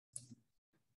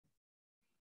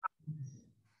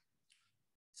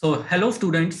So hello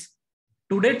students,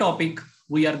 today topic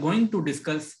we are going to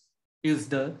discuss is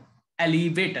the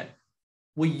elevator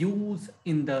we use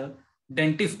in the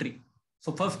dentistry.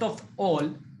 So first of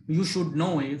all, you should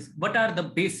know is what are the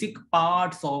basic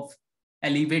parts of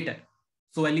elevator.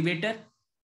 So elevator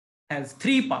has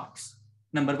three parts.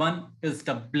 Number one is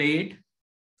the blade.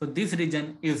 So this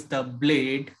region is the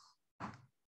blade.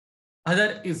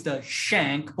 Other is the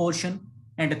shank portion.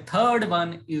 And the third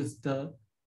one is the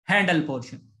handle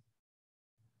portion.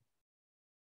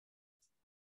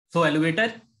 So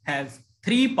elevator has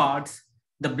three parts,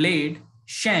 the blade,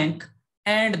 shank,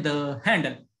 and the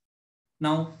handle.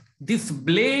 Now, this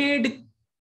blade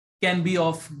can be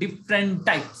of different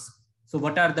types. So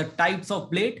what are the types of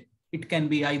blade? It can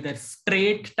be either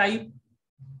straight type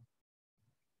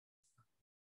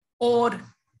or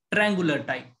triangular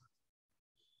type.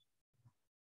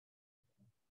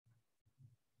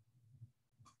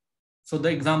 So the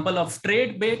example of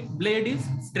straight blade is,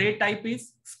 straight type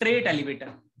is straight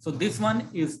elevator. So this one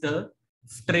is the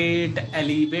straight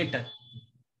elevator.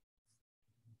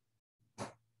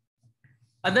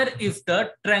 Other is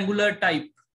the triangular type.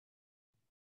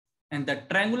 And the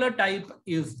triangular type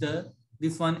is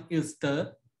this one is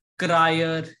the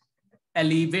crier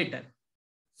elevator.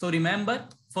 So remember,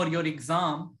 for your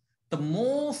exam, the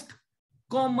most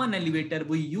common elevator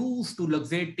we use to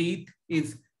luxate teeth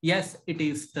is, yes, it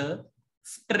is the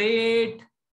straight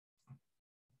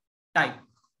type.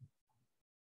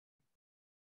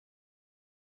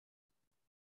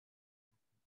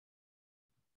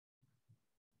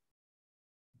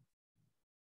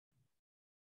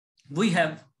 We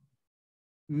have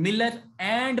Miller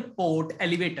and Port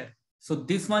elevator. So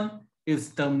this one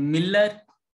is the Miller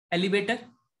elevator.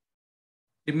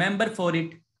 Remember it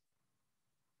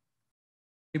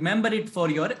for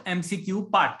your MCQ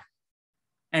part.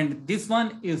 And this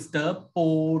one is the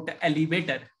Port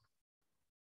elevator.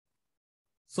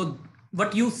 So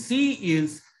what you see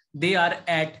is they are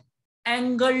at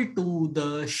angle to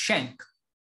the shank.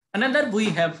 Another we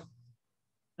have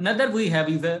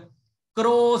is a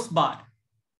crossbar.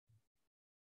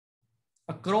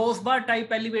 A crossbar type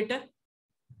elevator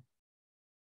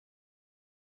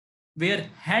where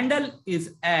handle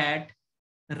is at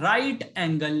right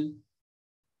angle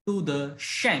to the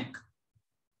shank.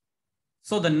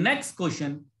 So the next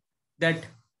question that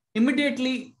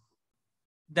immediately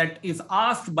that is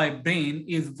asked by brain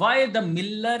is why the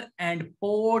Miller and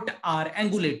Port are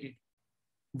angulated?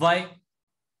 Why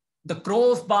the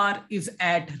crossbar is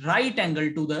at right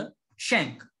angle to the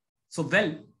shank? So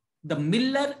well, the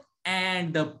Miller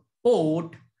and the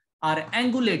Port are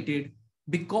angulated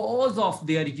because of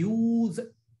their use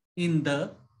in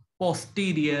the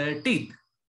posterior teeth.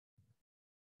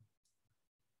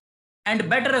 And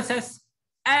better assess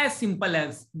as simple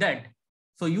as that.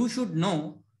 So you should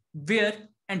know where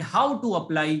and how to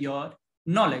apply your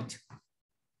knowledge.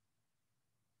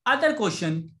 Other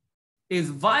question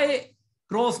is why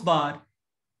crossbar,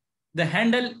 the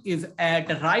handle is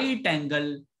at right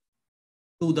angle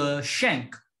to the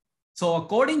shank. So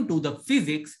according to the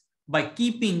physics, by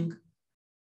keeping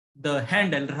the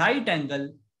handle right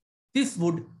angle, this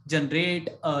would generate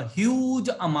a huge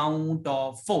amount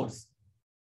of force.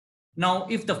 Now,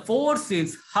 if the force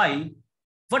is high,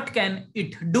 what can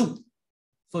it do?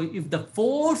 So if the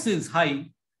force is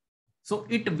high, so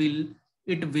it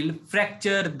will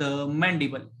fracture the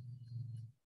mandible.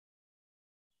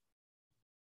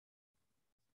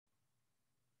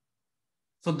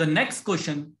 So the next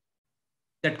question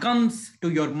that comes to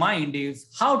your mind is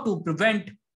how to prevent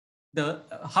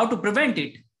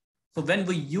it. So when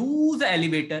we use the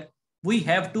elevator, we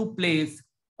have to place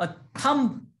a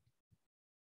thumb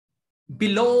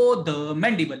below the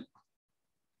mandible,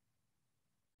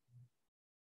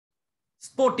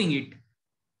 supporting it.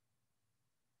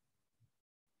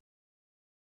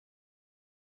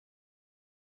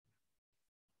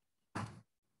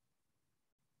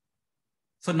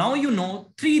 So now you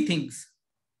know three things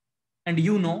and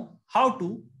you know how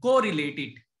to correlate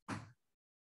it.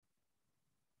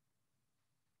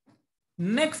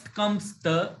 Next comes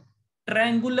the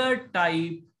triangular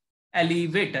type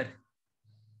elevator.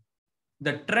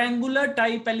 The triangular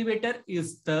type elevator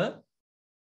is the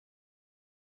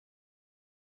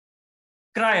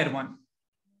crier one.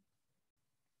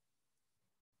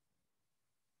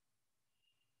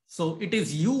 So it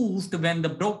is used when the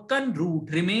broken root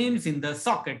remains in the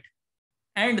socket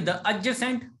and the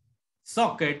adjacent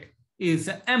socket is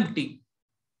empty.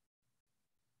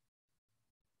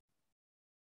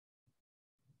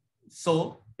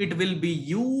 So it will be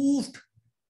used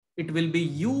in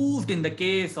the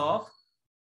case of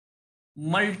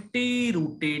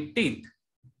multi-rooted teeth.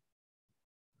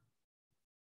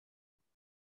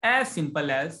 As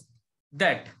simple as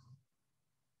that.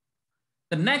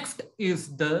 The next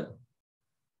is the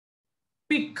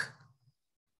pick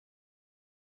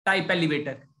type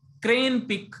elevator, crane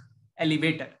pick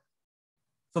elevator.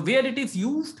 So where it is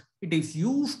used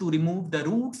to remove the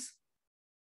roots.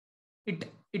 It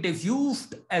is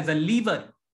used as a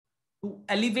lever to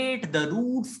elevate the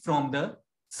roots from the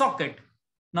socket.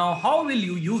 Now, how will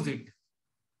you use it?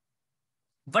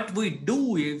 What we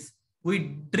do is we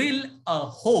drill a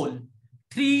hole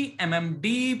 3 mm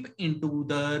deep into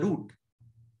the root.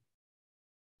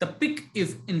 The pick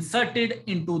is inserted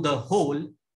into the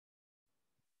hole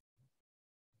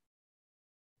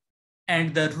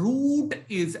and the root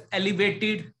is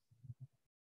elevated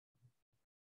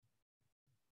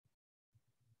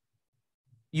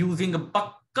using a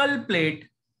buccal plate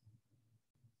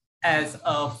as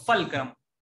a fulcrum.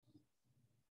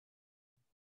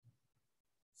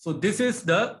 So this is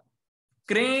the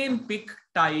crane pick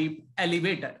type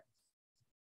elevator.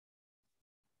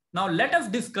 Now let us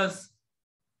discuss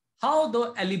how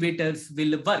the elevators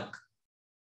will work.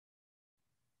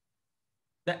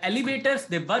 The elevators,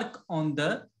 they work on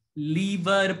the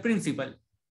lever principle.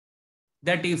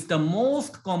 That is the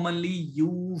most commonly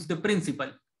used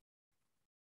principle.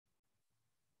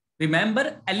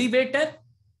 Remember, elevator,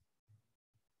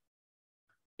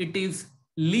 it is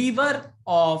lever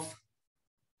of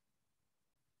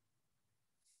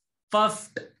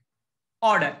first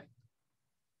order.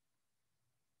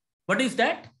 What is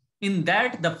that? In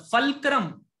that, the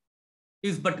fulcrum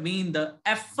is between the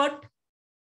effort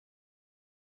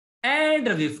and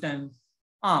resistance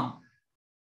arm.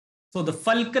 So the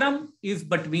fulcrum is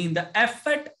between the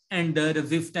effort and the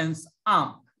resistance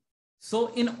arm. So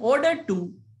in order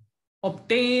to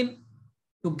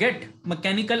get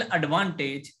mechanical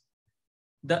advantage,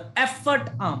 the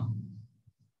effort arm.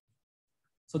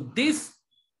 So this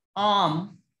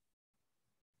arm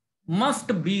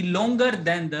must be longer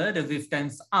than the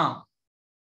resistance arm.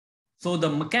 So the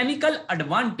mechanical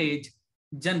advantage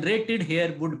generated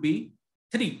here would be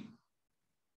 3.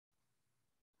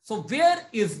 So where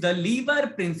is the lever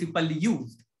principle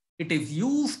used? It is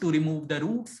used to remove the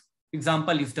roots.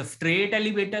 Example is the straight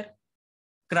elevator,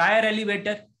 crier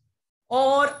elevator,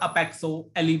 or apexo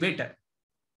elevator.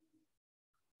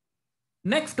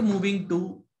 Next, moving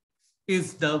to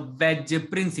is the wedge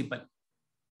principle.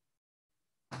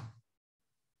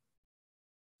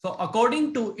 So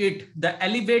according to it, the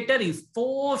elevator is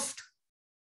forced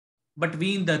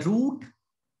between the root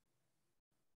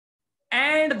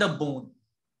and the bone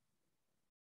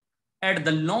at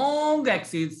the long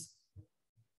axis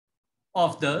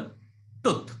of the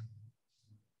tooth.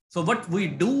 So what we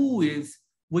do is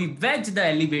we wedge the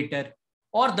elevator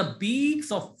or the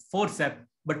beaks of forceps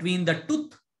between the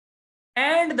tooth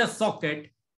and the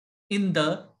socket in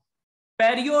the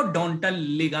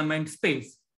periodontal ligament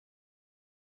space.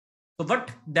 So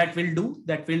what that will do,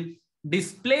 that will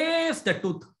displace the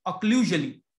tooth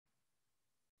occlusally.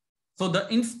 So the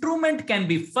instrument can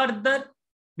be further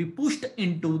be pushed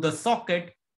into the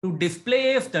socket to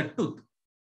displace the tooth.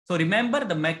 So remember,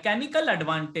 the mechanical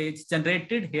advantage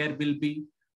generated here will be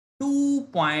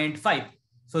 2.5.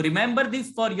 So remember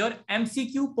this for your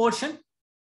MCQ portion.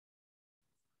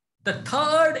 The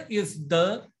third is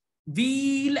the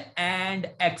wheel and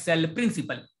axle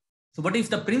principle. So what is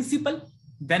the principle?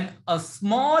 When a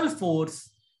small force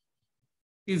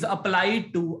is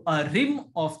applied to a rim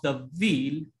of the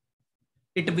wheel,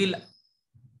 it will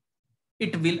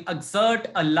exert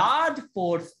a large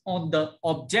force on the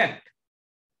object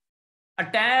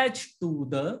attached to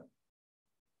the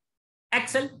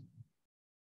axle.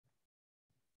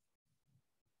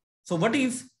 So what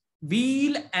is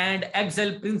wheel and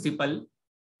axle principle?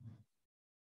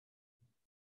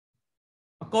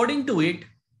 According to it,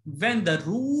 when the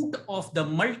root of the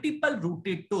multiple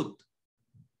rooted tooth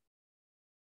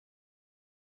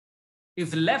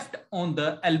is left on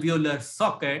the alveolar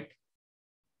socket,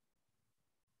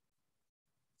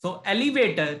 so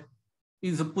elevator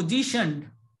is positioned,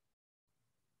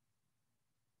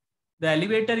 the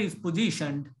elevator is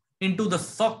positioned into the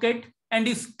socket and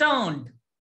is turned.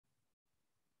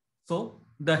 So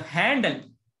the handle,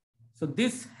 so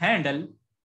this handle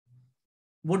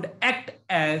would act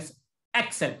as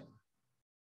axle,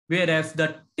 whereas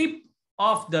the tip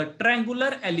of the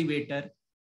triangular elevator,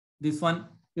 this one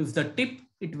is the tip,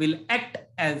 it will act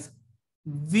as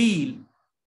wheel.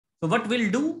 So what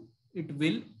will do? It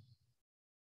will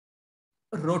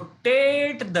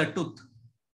rotate the tooth.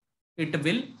 It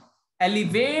will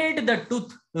elevate the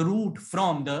tooth root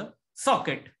from the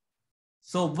socket.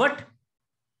 So what?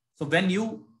 So when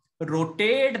you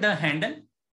rotate the handle,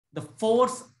 the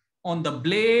force on the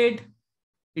blade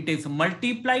it is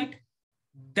multiplied,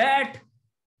 that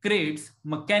creates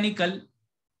mechanical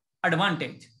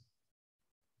advantage.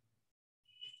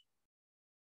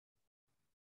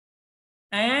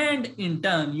 And in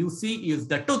turn, you see is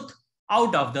the tooth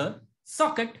out of the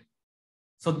socket.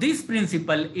 So this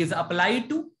principle is applied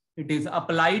to, it is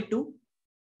applied to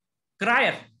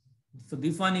crier. So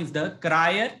this one is the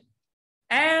crier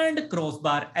and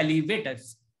crossbar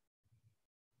elevators.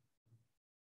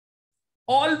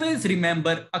 Always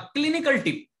remember a clinical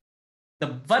tip.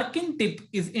 The working tip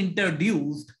is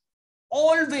introduced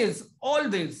always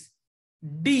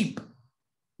deep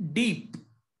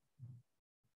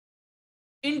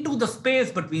into the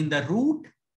space between the root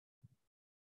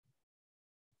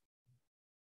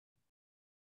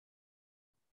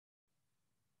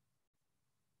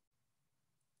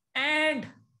and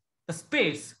the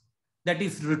space that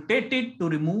is rotated to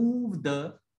remove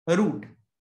the root.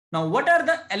 Now, what are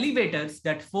the elevators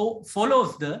that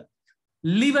follows the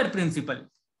lever principle?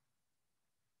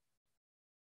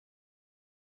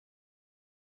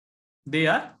 They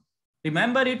are,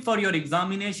 remember it for your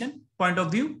examination point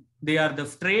of view, they are the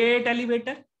straight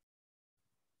elevator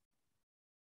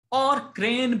or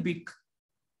crane beak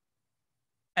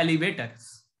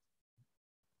elevators.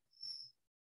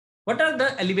 What are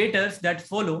the elevators that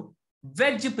follow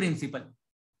wedge principle?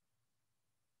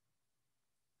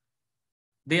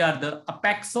 They are the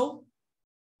apexo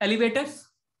elevators.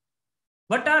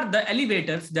 What are the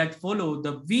elevators that follow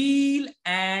the wheel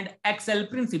and axle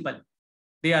principle?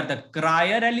 They are the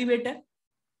crier elevator,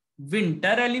 winter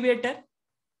elevator,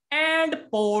 and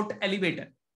port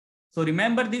elevator. So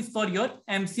remember this for your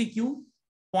MCQ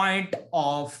point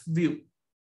of view.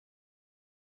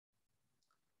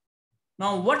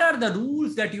 Now, what are the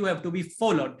rules that you have to be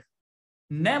followed?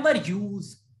 Never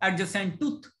use adjacent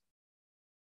tooth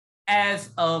as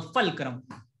a fulcrum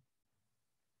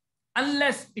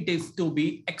unless it is to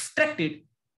be extracted.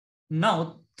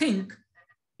 Now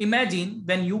imagine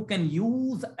when you can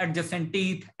use adjacent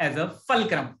teeth as a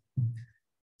fulcrum.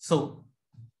 So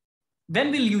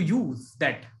when will you use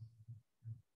that?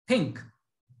 Think.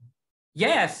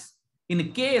 Yes,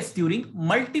 in case during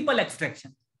multiple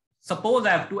extraction. Suppose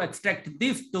I have to extract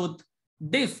this tooth,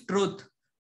 this tooth.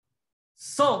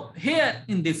 So here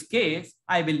in this case,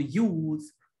 I will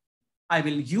use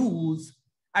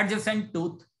adjacent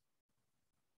tooth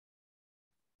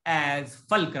as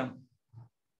fulcrum.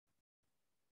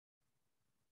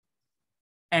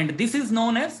 And this is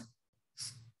known as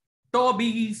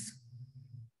Stobbe's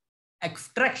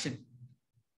extraction.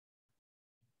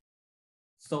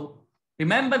 So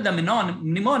remember the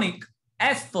mnemonic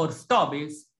S for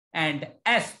Stobbe's and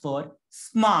S for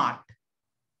smart.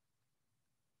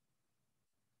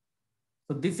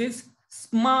 So this is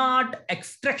smart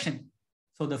extraction.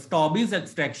 So the Stobbe's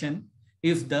extraction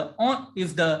is the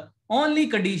only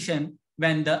condition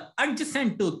when the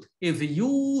adjacent tooth is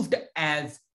used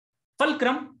as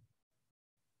fulcrum.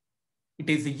 It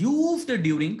is used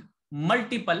during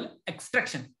multiple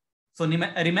extraction. So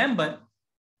remember,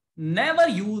 never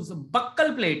use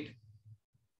buccal plate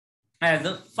as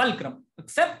a fulcrum,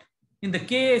 except in the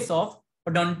case of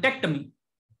odontectomy.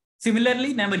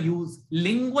 Similarly, never use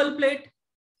lingual plate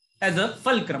as a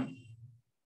fulcrum.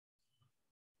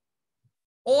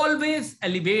 Always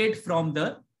elevate from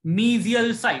the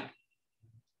mesial side.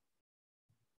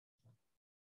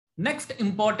 Next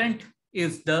important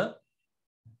is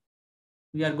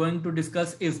we are going to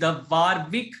discuss is the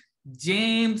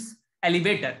Warwick-James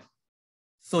elevator.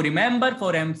 So remember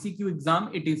for MCQ exam,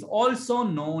 it is also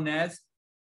known as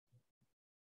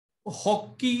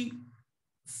hockey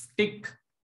stick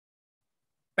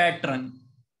pattern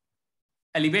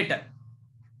elevator.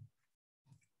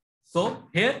 So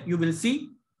here you will see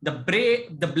the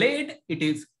blade, it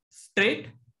is straight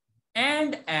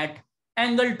and at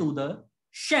angle to the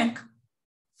shank.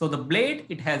 So the blade,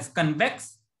 it has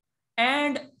convex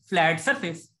and flat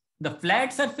surface. The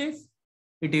flat surface,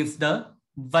 it is the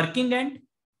working end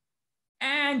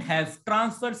and has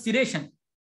transverse serration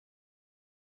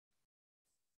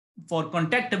for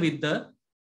contact with the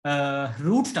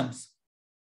root stems.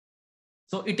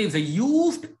 So it is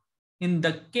used in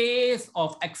the case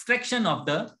of extraction of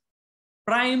the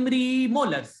primary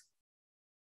molars.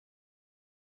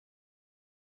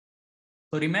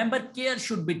 So remember, care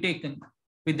should be taken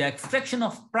with the extraction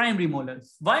of primary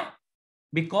molars. Why?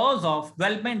 Because of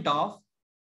development of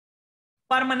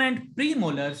permanent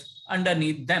premolars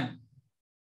underneath them.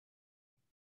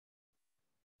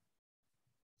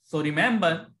 So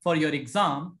remember, for your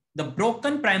exam, the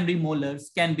broken primary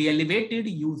molars can be elevated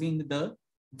using the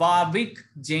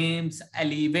Warwick-James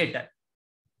elevator.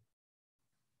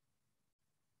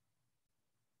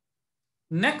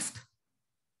 Next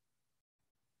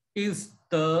is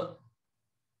the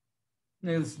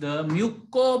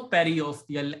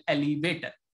mucoperiosteal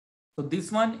elevator. So this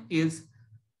one is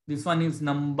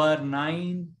number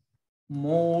 9,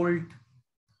 mold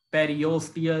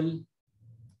periosteal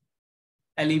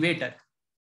elevator.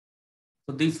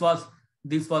 So this was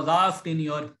asked in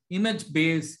your image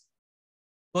based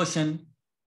question.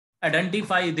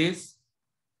 Identify this.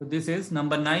 So this is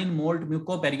number 9, mold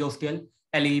mucoperiosteal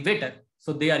elevator.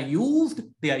 So they are used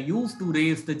to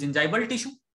raise the gingival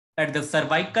tissue at the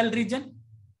cervical region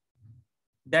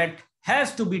that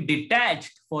has to be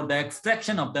detached for the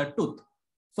extraction of the tooth.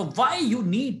 So why you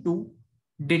need to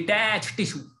detach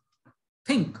tissue?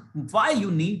 Think why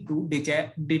you need to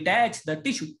detach the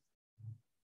tissue.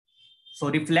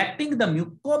 So reflecting the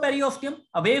mucoperiosteum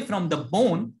away from the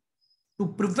bone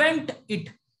to prevent it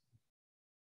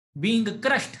being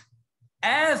crushed,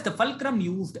 as the fulcrum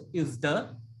used is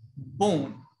the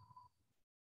bone.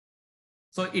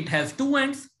 So it has two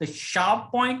ends, the sharp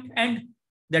point end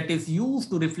that is used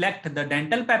to reflect the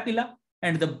dental papilla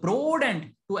and the broad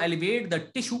end to elevate the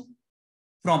tissue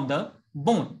from the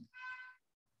bone.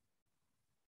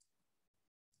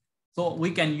 So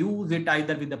we can use it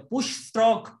either with the push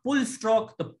stroke, pull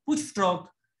stroke. The push stroke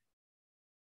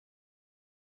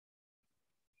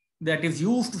that is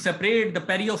used to separate the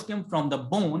periosteum from the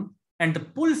bone, and the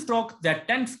pull stroke that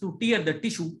tends to tear the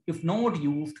tissue if not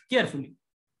used carefully.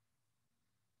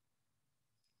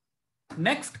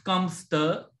 Next comes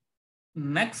the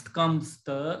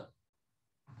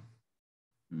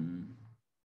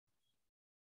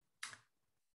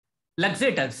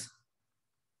luxators.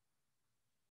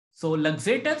 So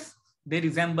luxators, they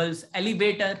resembles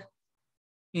elevator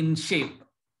in shape,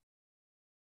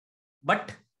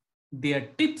 but their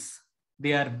tips,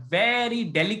 they are very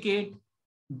delicate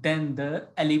than the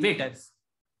elevators.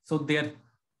 So their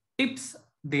tips,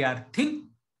 they are thin,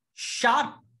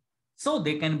 sharp, so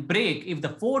they can break if the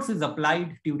force is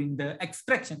applied during the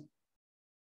extraction.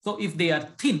 So if they are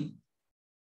thin,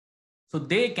 so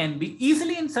they can be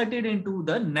easily inserted into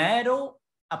the narrow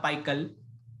apical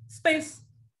space.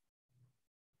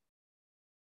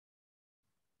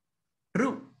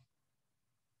 True.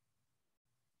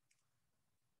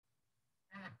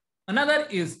 Another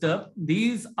is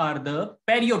these are the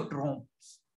periotomes.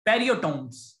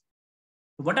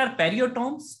 What are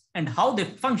periotomes and how they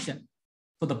function?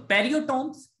 So the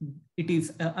periotomes, it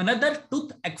is another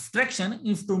tooth extraction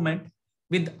instrument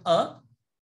with a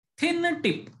thin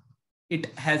tip. It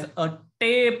has a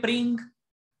tapering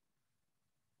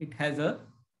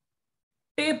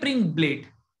blade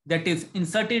that is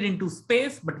inserted into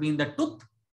space between the tooth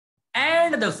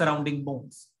and the surrounding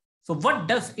bones. So what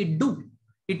does it do?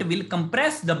 It will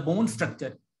compress the bone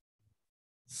structure.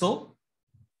 So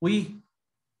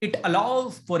it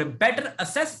allows for a better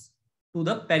access to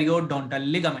the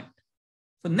periodontal ligament.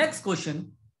 So next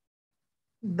question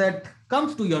that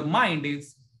comes to your mind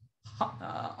is,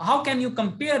 how can you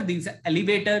compare these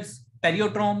elevators,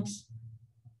 periotomes,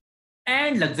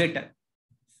 and luxator?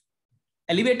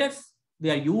 Elevators, they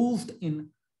are used in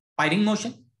piring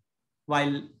motion,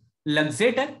 while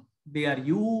luxator, they are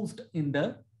used in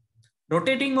the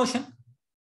rotating motion.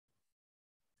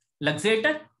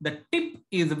 Luxator, the tip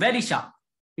is very sharp.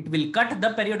 It will cut the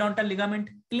periodontal ligament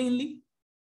cleanly.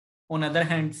 On other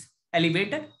hand,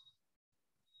 elevator,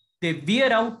 they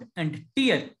wear out and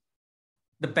tear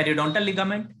the periodontal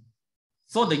ligament.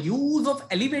 So the use of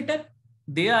elevator,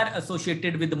 they are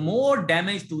associated with more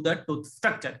damage to the tooth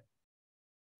structure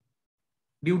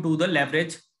due to the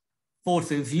leverage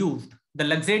forces used. The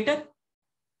luxator,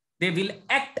 they will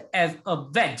act as a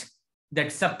wedge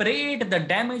that separate the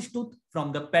damaged tooth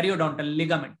from the periodontal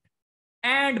ligament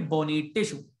and bony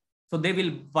tissue. So they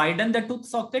will widen the tooth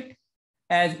socket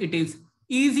as it is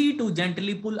easy to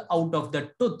gently pull out of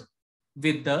the tooth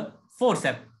with the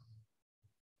forceps.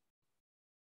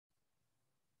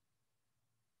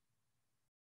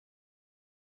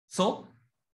 So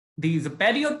these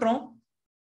periotomes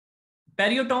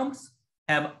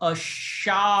have a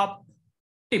sharp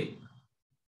tip.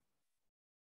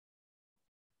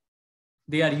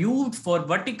 They are used for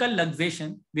vertical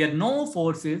luxation where no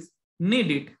force is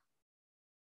needed.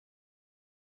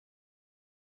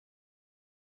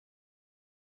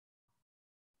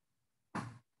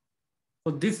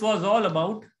 So this was all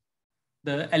about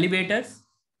the elevators.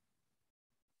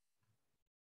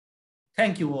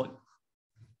 Thank you all.